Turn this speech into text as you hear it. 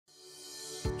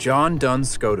John Duns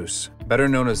Scotus, better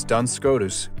known as Duns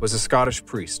Scotus, was a Scottish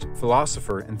priest,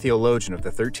 philosopher, and theologian of the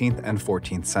 13th and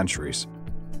 14th centuries.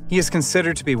 He is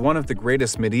considered to be one of the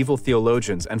greatest medieval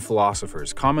theologians and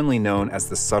philosophers, commonly known as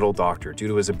the subtle doctor due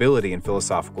to his ability in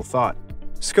philosophical thought.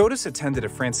 Scotus attended a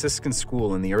Franciscan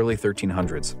school in the early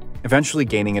 1300s, eventually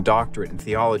gaining a doctorate in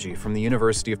theology from the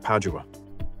University of Padua.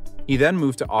 He then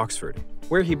moved to Oxford,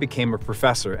 where he became a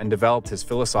professor and developed his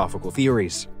philosophical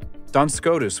theories. Duns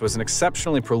Scotus was an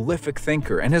exceptionally prolific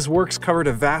thinker, and his works covered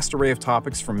a vast array of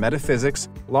topics from metaphysics,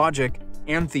 logic,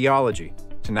 and theology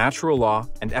to natural law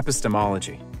and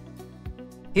epistemology.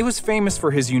 He was famous for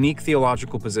his unique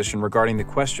theological position regarding the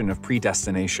question of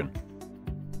predestination.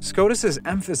 Scotus's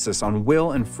emphasis on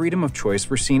will and freedom of choice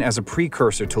were seen as a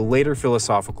precursor to later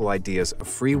philosophical ideas of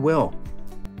free will.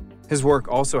 His work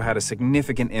also had a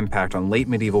significant impact on late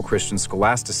medieval Christian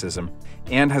scholasticism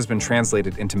and has been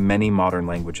translated into many modern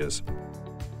languages.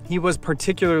 He was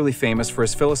particularly famous for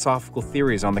his philosophical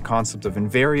theories on the concept of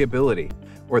invariability,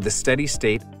 or the steady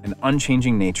state and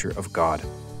unchanging nature of God.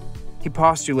 He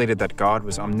postulated that God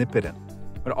was omnipotent,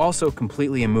 but also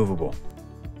completely immovable.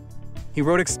 He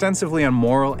wrote extensively on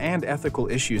moral and ethical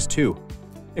issues too,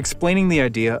 explaining the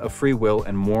idea of free will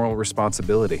and moral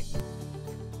responsibility.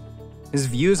 His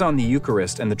views on the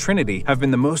Eucharist and the Trinity have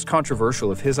been the most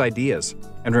controversial of his ideas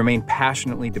and remain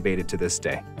passionately debated to this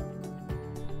day.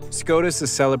 Scotus is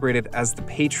celebrated as the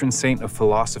patron saint of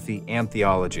philosophy and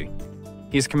theology.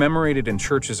 He is commemorated in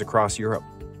churches across Europe.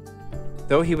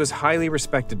 Though he was highly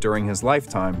respected during his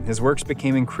lifetime, his works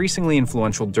became increasingly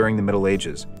influential during the Middle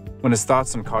Ages, when his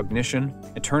thoughts on cognition,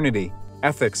 eternity,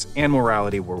 ethics, and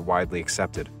morality were widely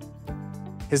accepted.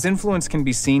 His influence can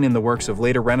be seen in the works of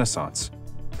later Renaissance,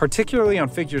 particularly on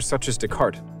figures such as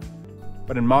Descartes,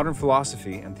 but in modern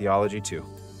philosophy and theology too.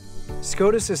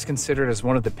 Scotus is considered as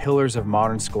one of the pillars of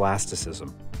modern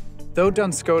scholasticism. Though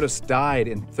Duns Scotus died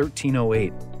in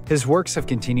 1308, his works have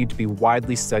continued to be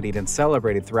widely studied and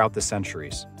celebrated throughout the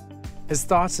centuries. His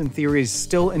thoughts and theories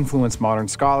still influence modern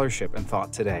scholarship and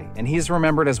thought today, and he is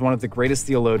remembered as one of the greatest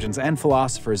theologians and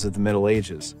philosophers of the Middle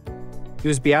Ages. He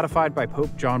was beatified by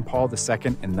Pope John Paul II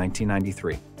in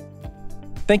 1993.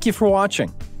 Thank you for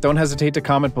watching. Don't hesitate to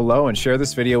comment below and share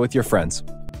this video with your friends.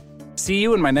 See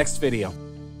you in my next video.